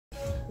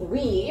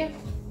we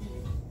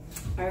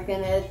are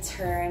gonna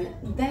turn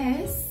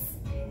this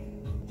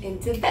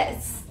into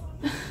this.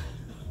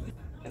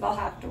 It'll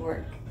have to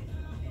work.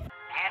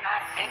 And I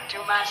think to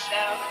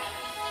myself,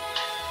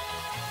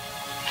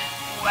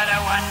 what a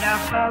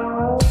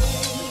wonderful.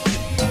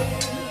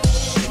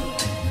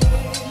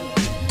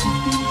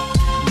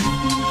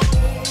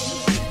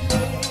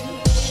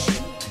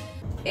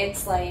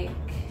 It's like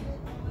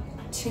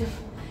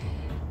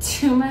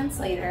two months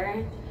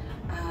later,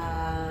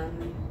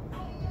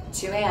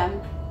 2 a.m.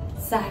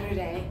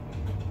 Saturday,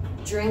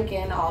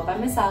 drinking all by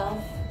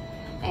myself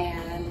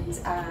and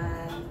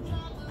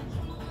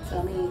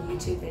filming a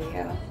YouTube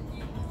video.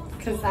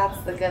 Because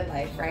that's the good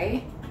life,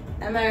 right?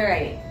 Am I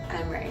right?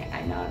 I'm right.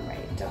 I know I'm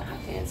right. Don't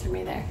have to answer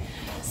me there.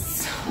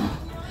 So,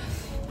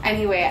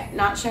 anyway,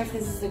 not sure if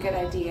this is a good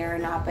idea or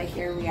not, but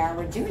here we are.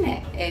 We're doing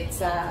it.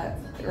 It's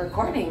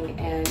recording,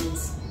 and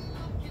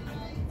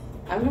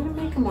I'm gonna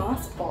make a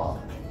moss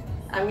pole.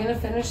 I'm gonna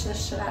finish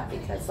this shit up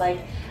because, like,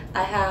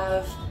 I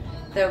have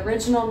the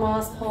original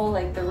moss pole,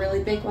 like the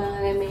really big one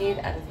that I made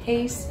out of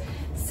haste,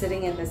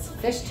 sitting in this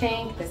fish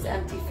tank, this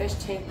empty fish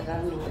tank that I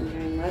don't know what I'm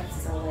doing with.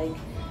 So, like,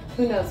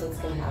 who knows what's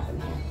gonna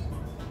happen here?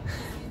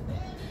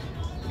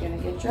 I'm gonna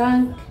get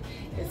drunk,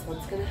 is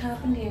what's gonna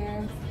happen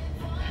here.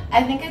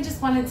 I think I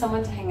just wanted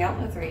someone to hang out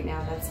with right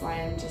now. That's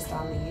why I'm just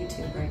on the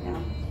YouTube right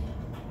now.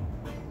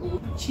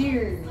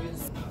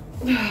 Cheers.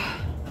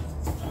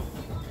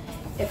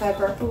 If I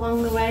burp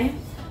along the way,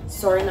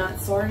 sorry not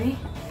sorry.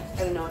 I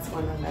don't know what's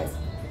going on, guys.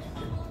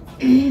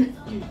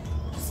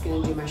 Just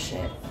gonna do my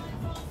shit.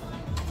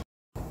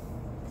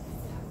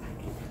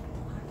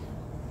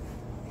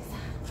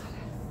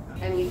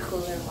 I need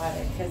cooler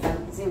water because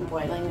I'm using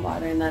boiling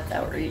water and that's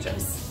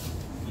outrageous.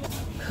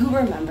 Who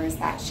remembers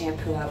that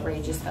shampoo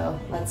outrageous though?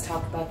 Let's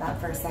talk about that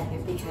for a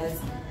second because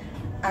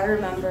I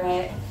remember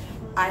it.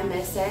 I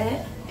miss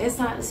it. It's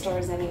not in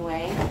stores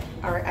anyway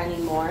or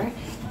anymore.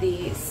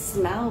 The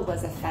smell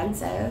was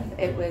offensive.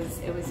 It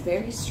was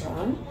very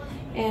strong,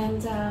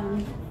 and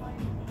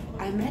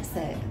I miss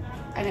it.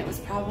 And it was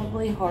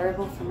probably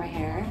horrible for my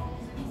hair,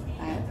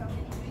 but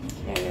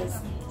there it is.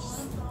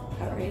 Just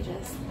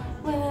outrageous.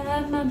 When I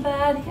love my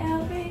body,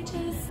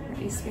 outrageous.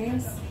 Are you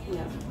serious?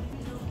 No.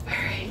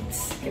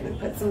 Alright, gonna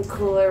put some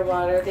cooler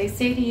water. They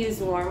say to use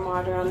warm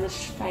water on the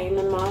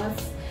sphagnum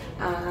moss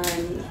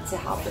to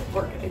help it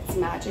work its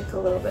magic a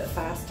little bit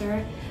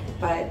faster,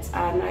 but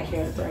I'm not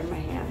here to burn my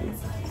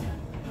hands.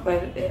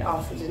 But it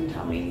also didn't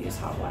tell me to use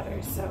hot water,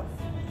 so.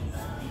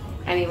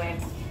 Anyway.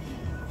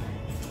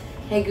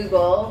 Hey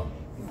Google,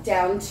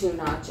 down 2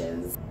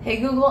 notches. Hey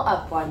Google,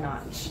 up 1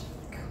 notch.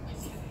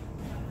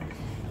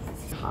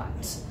 It's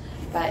hot.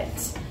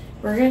 But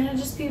we're gonna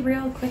just be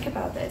real quick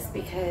about this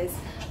because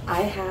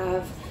I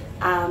have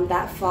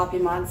that floppy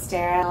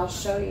monstera. I'll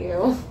show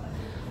you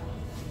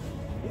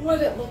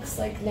what it looks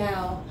like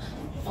now.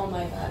 Oh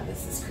my god,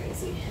 this is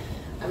crazy.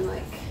 I'm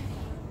like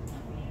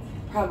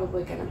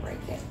probably gonna break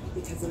it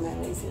because of my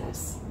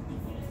laziness.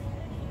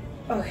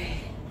 Okay,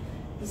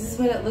 this is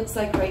what it looks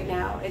like right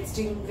now. It's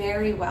doing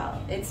very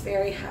well. It's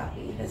very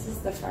happy. This is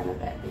the front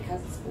of it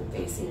because it's been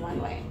facing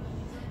one way.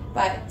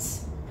 But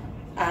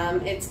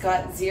it's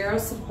got 0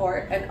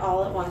 support and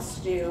all it wants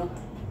to do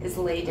is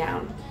lay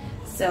down.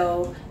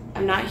 So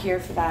I'm not here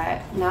for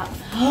that.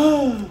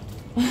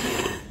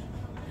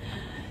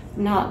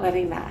 Not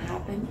letting that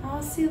happen.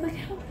 Oh, see, look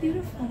how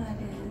beautiful that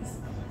is.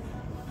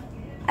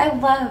 I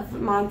love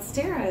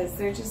monsteras.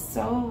 They're just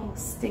so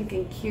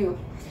stinking cute.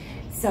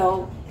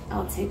 So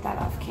I'll take that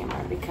off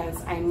camera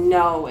because I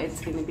know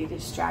it's going to be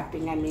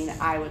distracting. I mean,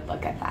 I would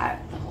look at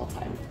that the whole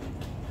time.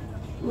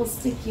 We'll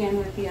stick you in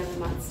with the other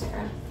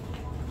monstera.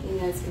 You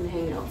guys can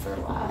hang out for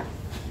a while.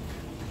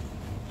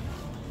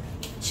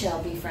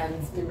 Chill, be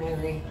friends, be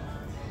merry.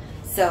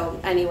 So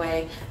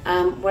anyway,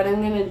 what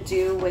I'm gonna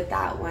do with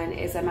that one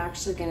is I'm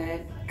actually gonna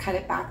cut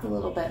it back a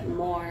little bit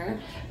more,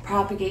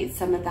 propagate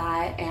some of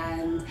that,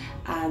 and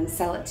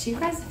sell it to you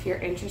guys if you're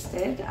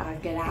interested.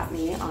 Get at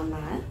me on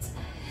that.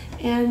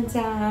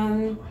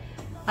 And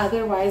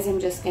otherwise,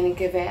 I'm just gonna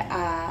give it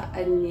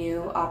a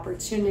new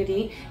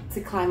opportunity to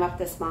climb up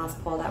this moss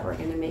pole that we're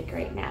gonna make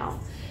right now.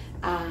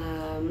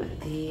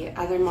 The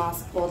other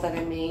moss pole that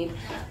I made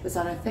was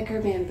on a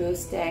thicker bamboo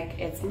stick.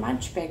 It's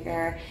much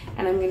bigger,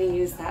 and I'm going to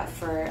use that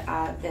for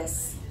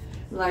this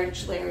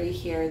large Larry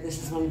here.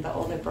 This is one of the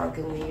older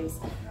broken leaves,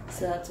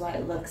 so that's why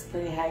it looks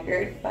pretty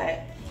haggard,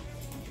 but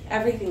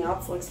everything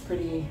else looks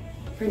pretty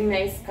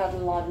nice. Got a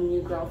lot of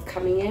new growth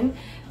coming in,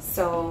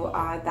 so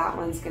that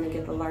one's going to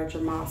get the larger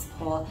moss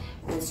pole,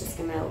 and it's just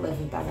going to live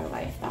a better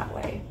life that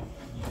way.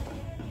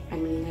 I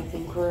mean, I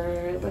think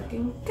we're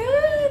looking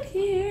good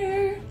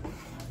here.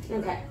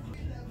 Okay.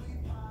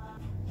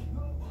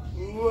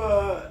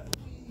 What?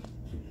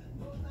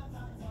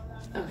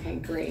 Okay,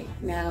 great.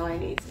 Now I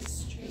need to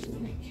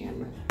straighten my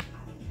camera.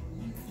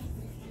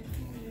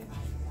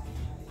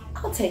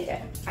 I'll take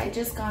it. I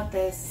just got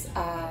this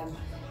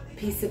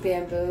piece of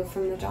bamboo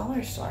from the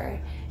dollar store,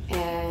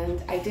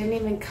 and I didn't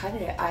even cut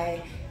it.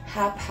 I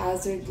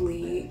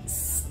haphazardly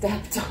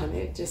stepped on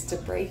it just to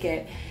break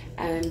it,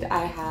 and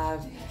I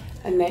have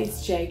a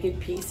nice jagged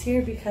piece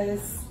here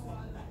because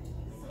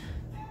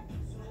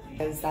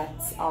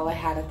that's all I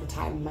had at the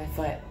time. My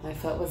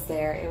foot was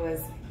there. It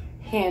was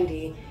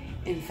handy.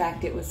 In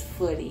fact, it was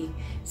footy,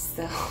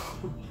 so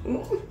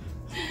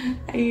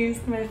I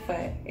used my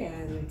foot,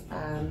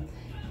 and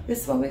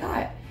this is what we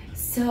got.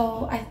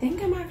 So I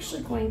think I'm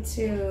actually going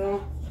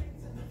to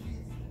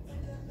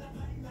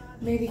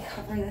maybe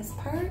cover this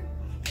part.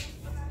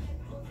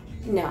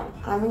 No,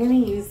 I'm gonna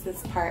use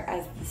this part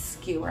as the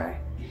skewer.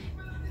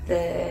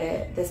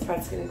 This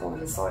part's gonna go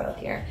in the soil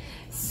here.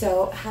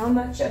 So how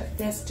much of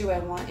this do I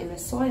want in the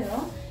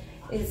soil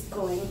is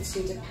going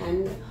to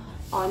depend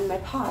on my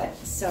pot.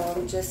 So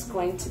I'm just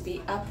going to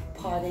be up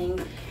potting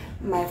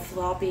my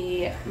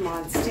floppy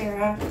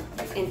monstera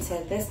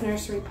into this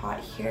nursery pot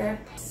here.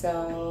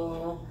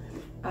 So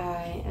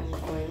I am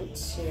going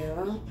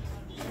to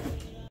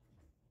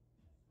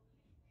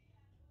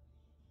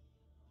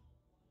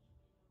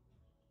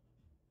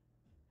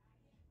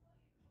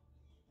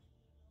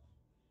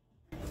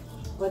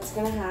what's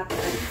gonna happen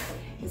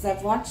is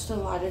I've watched a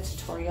lot of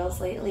tutorials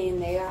lately, and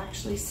they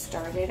actually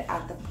started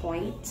at the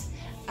point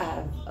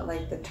of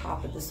like the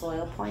top of the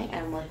soil point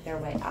and work their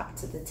way up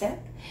to the tip.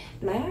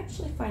 And I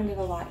actually find it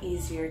a lot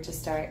easier to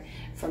start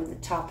from the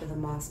top of the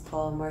moss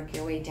pole and work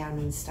your way down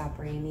and stop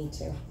where you need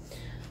to.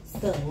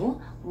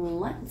 So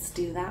let's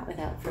do that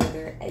without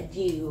further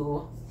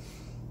ado.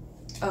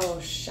 Oh,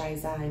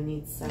 shiza, I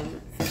need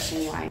some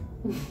fishing line.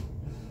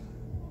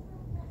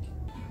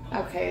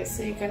 Okay,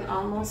 so you can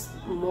almost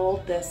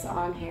mold this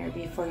on here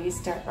before you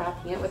start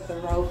wrapping it with the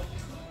rope.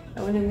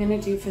 And what I'm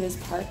gonna do for this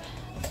part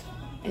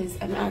is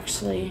I'm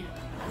actually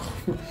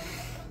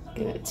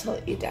gonna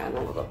tilt you down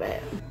a little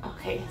bit.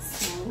 Okay,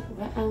 so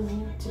what I'm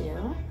gonna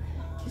do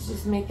is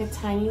just make a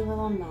tiny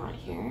little knot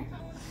here.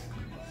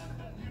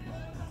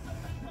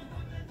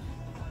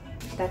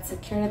 That's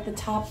secured at the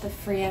top. The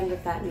free end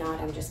of that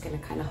knot I'm just gonna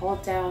kind of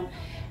hold down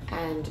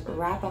and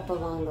wrap up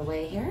along the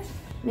way here.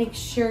 Make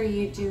sure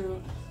you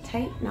do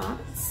tight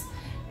knots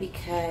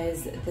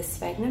because the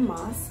sphagnum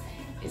moss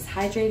is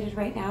hydrated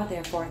right now,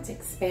 therefore it's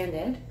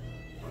expanded.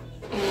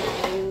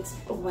 And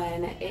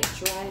when it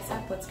dries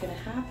up, what's going to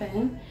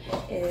happen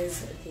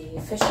is the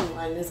fishing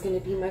line is going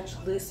to be much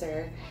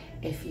looser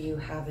if you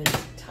haven't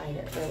tied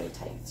it really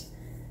tight.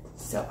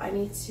 So I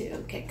need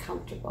to get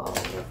comfortable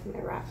with my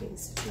wrapping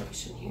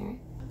situation here.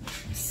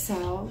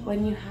 So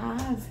when you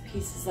have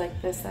pieces like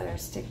this that are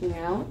sticking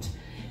out,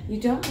 you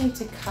don't need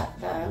to cut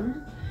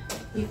them.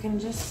 You can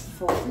just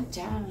fold it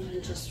down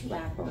and just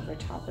wrap over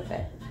top of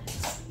it.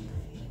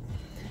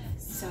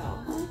 So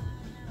I'm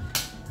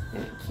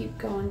gonna keep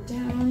going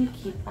down,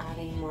 keep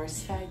adding more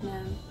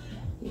sphagnum.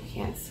 You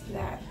can't see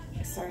that,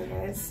 sorry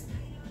guys.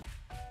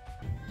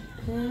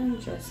 And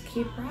just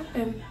keep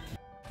wrapping.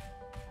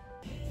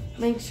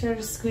 Make sure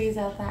to squeeze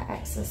out that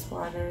excess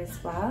water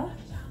as well,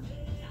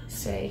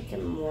 so you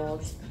can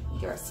mold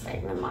your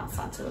sphagnum moss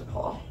onto the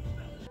pole.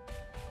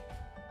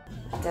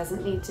 It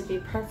doesn't need to be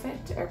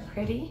perfect or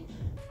pretty.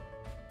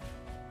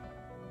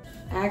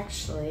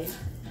 Actually,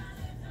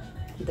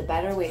 the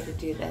better way to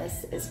do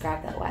this is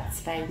grab that wet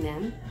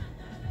sphagnum,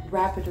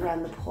 wrap it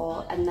around the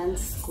pole, and then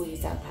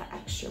squeeze out that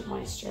extra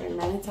moisture, and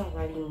then it's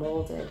already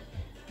molded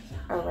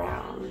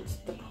around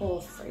the pole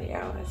for you.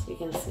 As you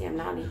can see, I'm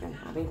not even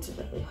having to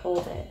really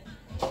hold it.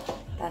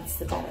 That's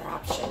the better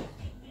option.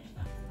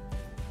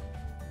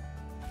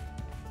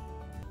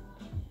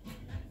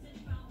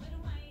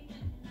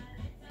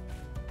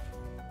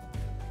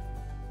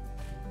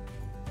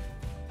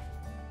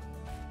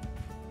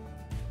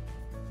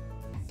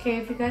 Okay,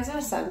 if you guys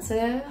are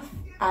sensitive,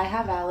 I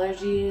have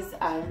allergies.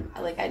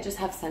 I just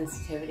have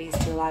sensitivities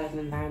to a lot of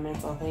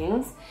environmental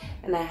things,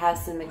 and I have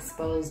some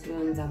exposed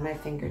wounds on my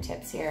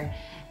fingertips here,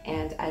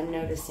 and I'm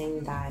noticing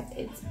that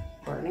it's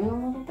burning a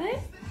little bit.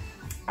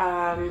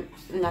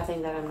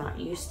 Nothing that I'm not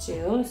used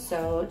to,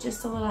 so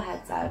just a little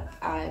heads up.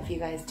 If you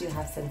guys do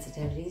have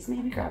sensitivities,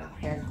 maybe grab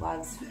a pair of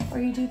gloves before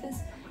you do this.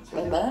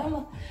 And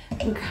grab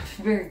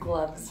a pair of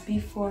gloves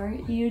before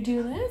you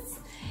do this,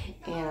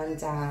 and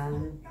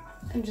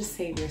just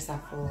save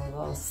yourself a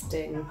little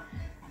sting,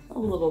 a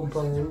little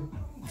burn.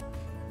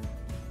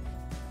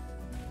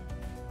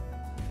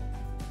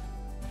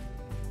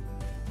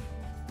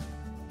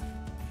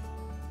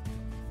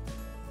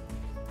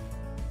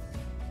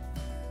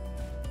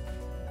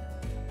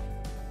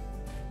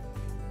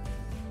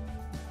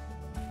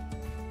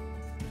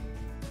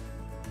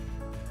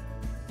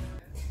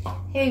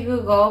 Hey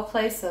Google,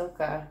 play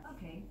soca.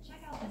 Okay, check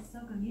out this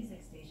soca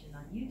music station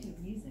on YouTube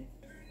Music.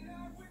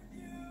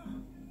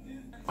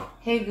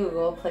 Hey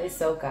Google, play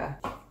soca.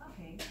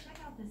 Okay, check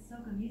out this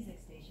soca music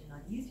station on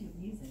YouTube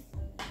Music.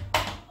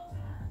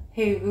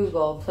 Hey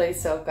Google, play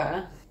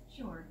soca.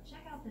 Sure,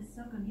 check out this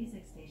soca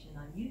music station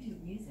on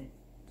YouTube Music.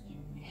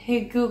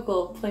 Hey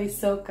Google, play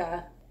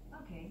soca.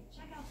 Okay,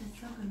 check out this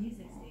soca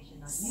music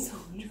station on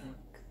YouTube Music.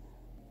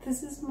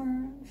 This is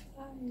Maroon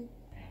 5.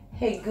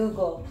 Hey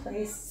Google,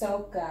 play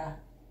soca.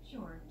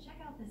 Sure, check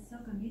out this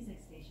soca music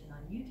station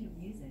on YouTube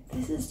Music.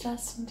 This is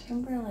Justin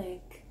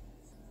Timberlake.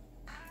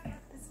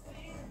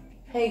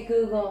 Hey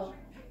Google,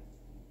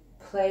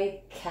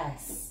 play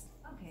Kess.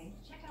 Okay,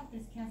 check out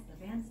this Kess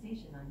the Band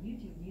station on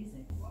YouTube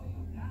Music.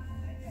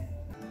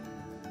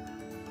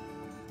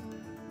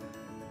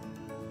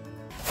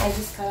 I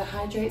just gotta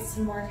hydrate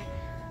some more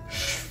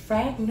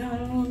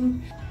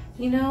sphagnum.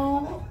 You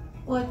know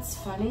what's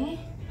funny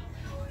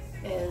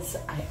is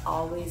I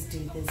always do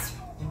this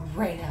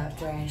right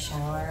after I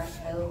shower.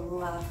 I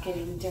love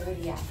getting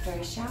dirty after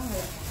I shower.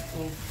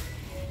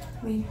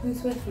 I mean,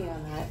 who's with me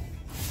on that?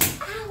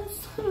 Ow,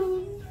 son of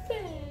a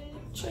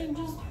bitch. I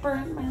just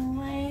burnt my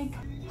leg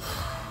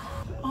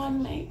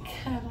on my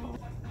kettle.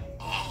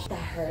 That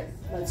hurt.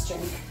 Let's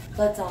drink.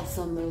 Let's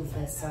also move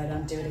this so I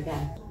don't do it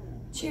again.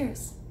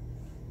 Cheers.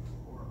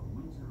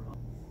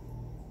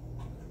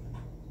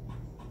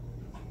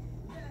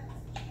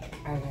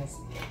 Alright guys.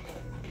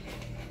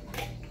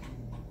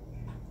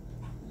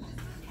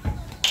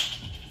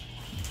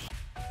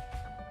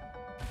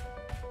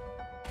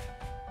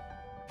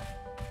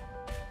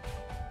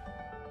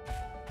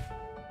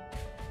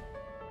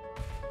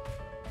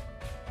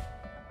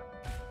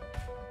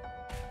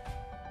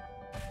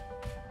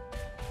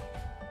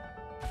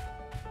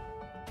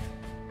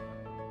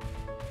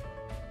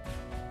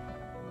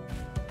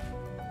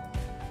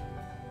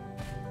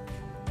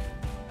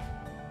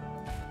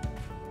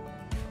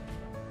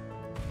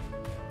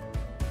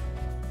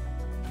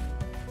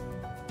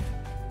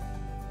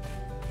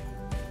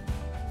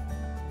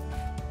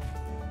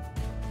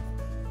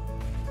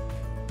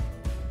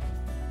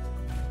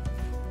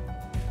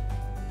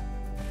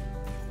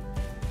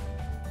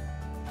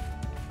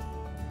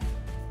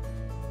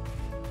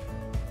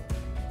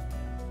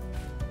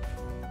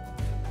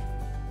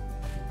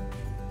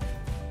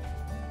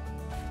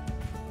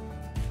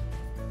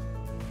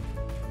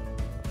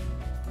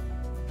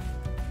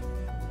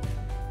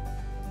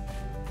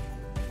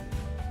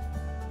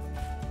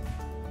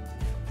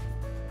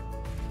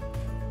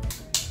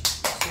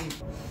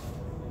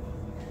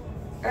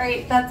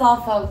 Alright, that's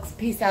all folks.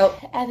 Peace out.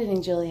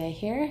 Editing Julia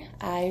here.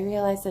 I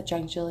realized that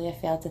Drunk Julia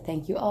failed to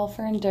thank you all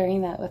for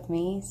enduring that with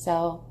me,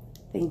 so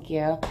thank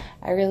you.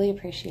 I really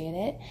appreciate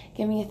it.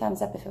 Give me a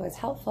thumbs up if it was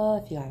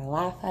helpful, if you got a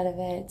laugh out of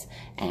it,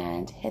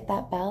 and hit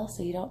that bell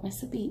so you don't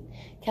miss a beat.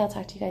 Okay, I'll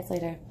talk to you guys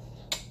later.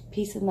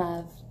 Peace and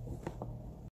love.